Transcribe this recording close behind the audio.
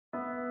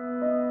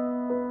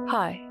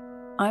Hi,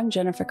 I'm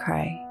Jennifer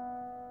Cray.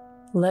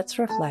 Let's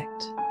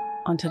reflect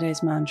on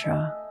today's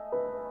mantra.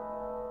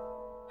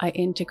 I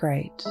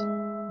integrate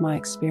my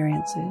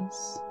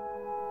experiences.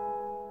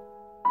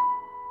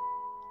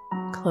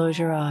 Close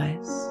your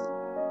eyes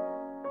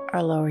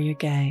or lower your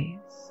gaze.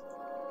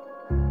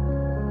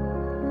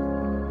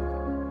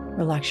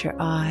 Relax your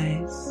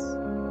eyes.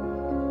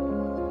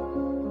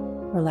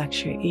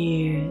 Relax your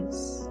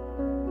ears.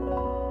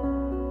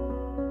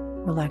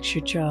 Relax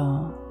your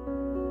jaw.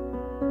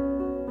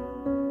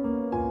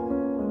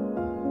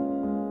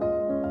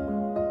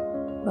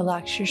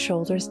 Relax your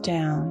shoulders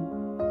down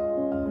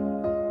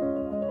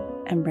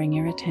and bring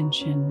your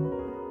attention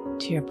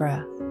to your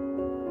breath.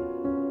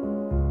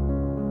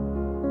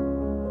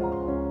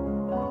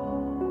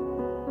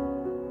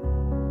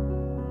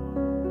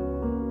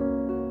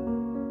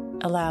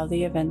 Allow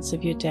the events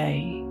of your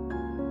day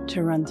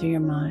to run through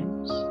your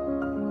mind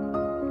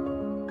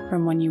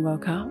from when you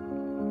woke up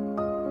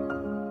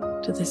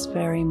to this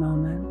very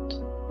moment.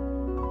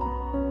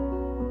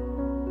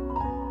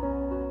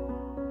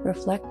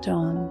 Reflect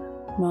on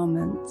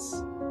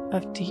moments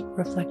of deep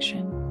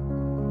reflection.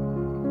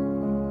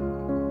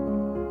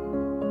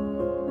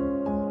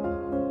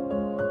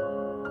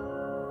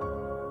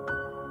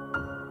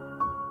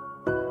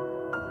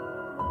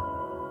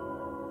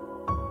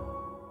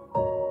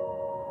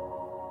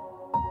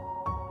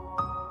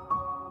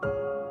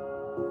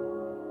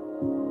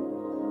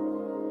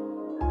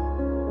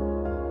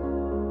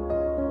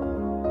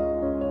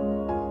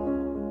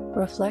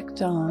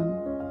 Reflect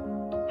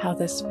on how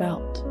this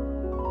felt.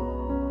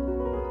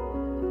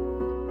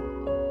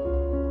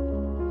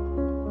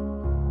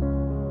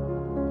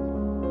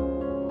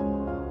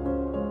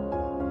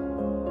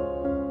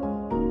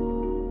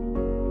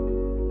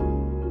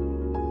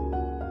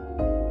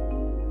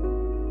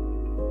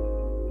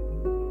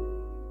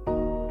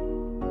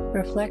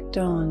 Reflect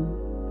on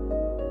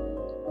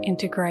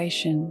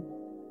integration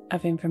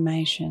of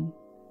information.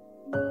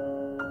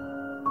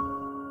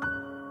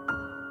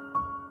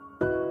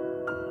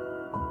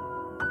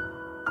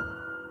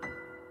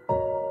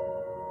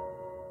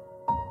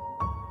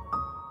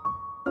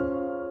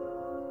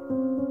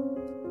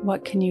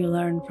 What can you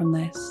learn from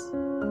this?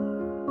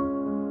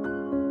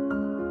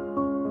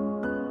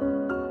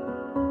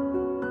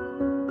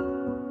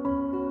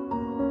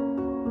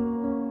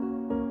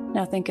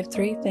 Now think of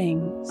 3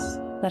 things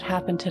that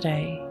happened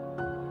today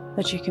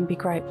that you can be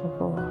grateful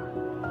for.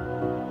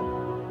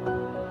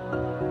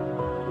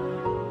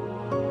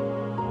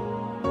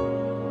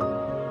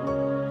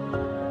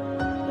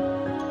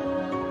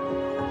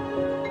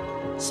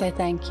 Say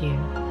thank you,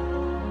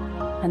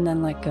 and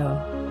then let go.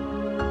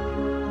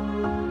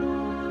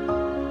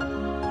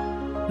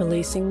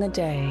 Releasing the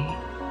day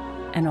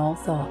and all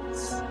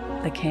thoughts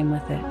that came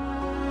with it.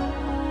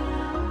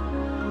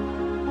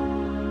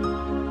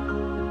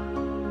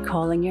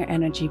 Calling your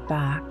energy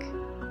back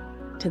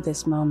to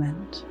this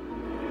moment.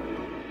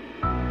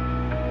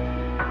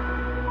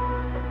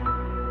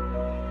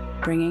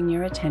 Bringing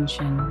your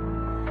attention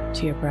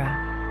to your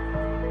breath.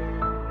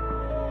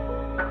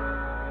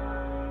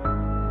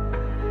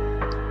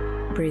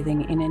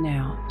 Breathing in and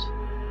out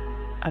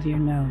of your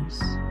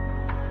nose.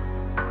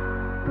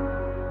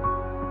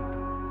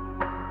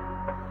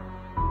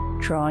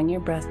 Drawing your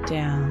breath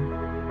down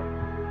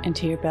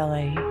into your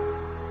belly,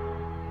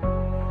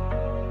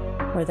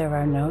 where there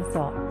are no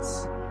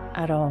thoughts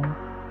at all.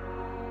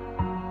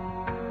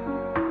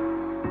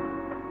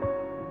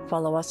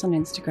 Follow us on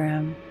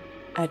Instagram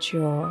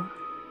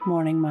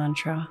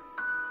 @YourMorningMantra.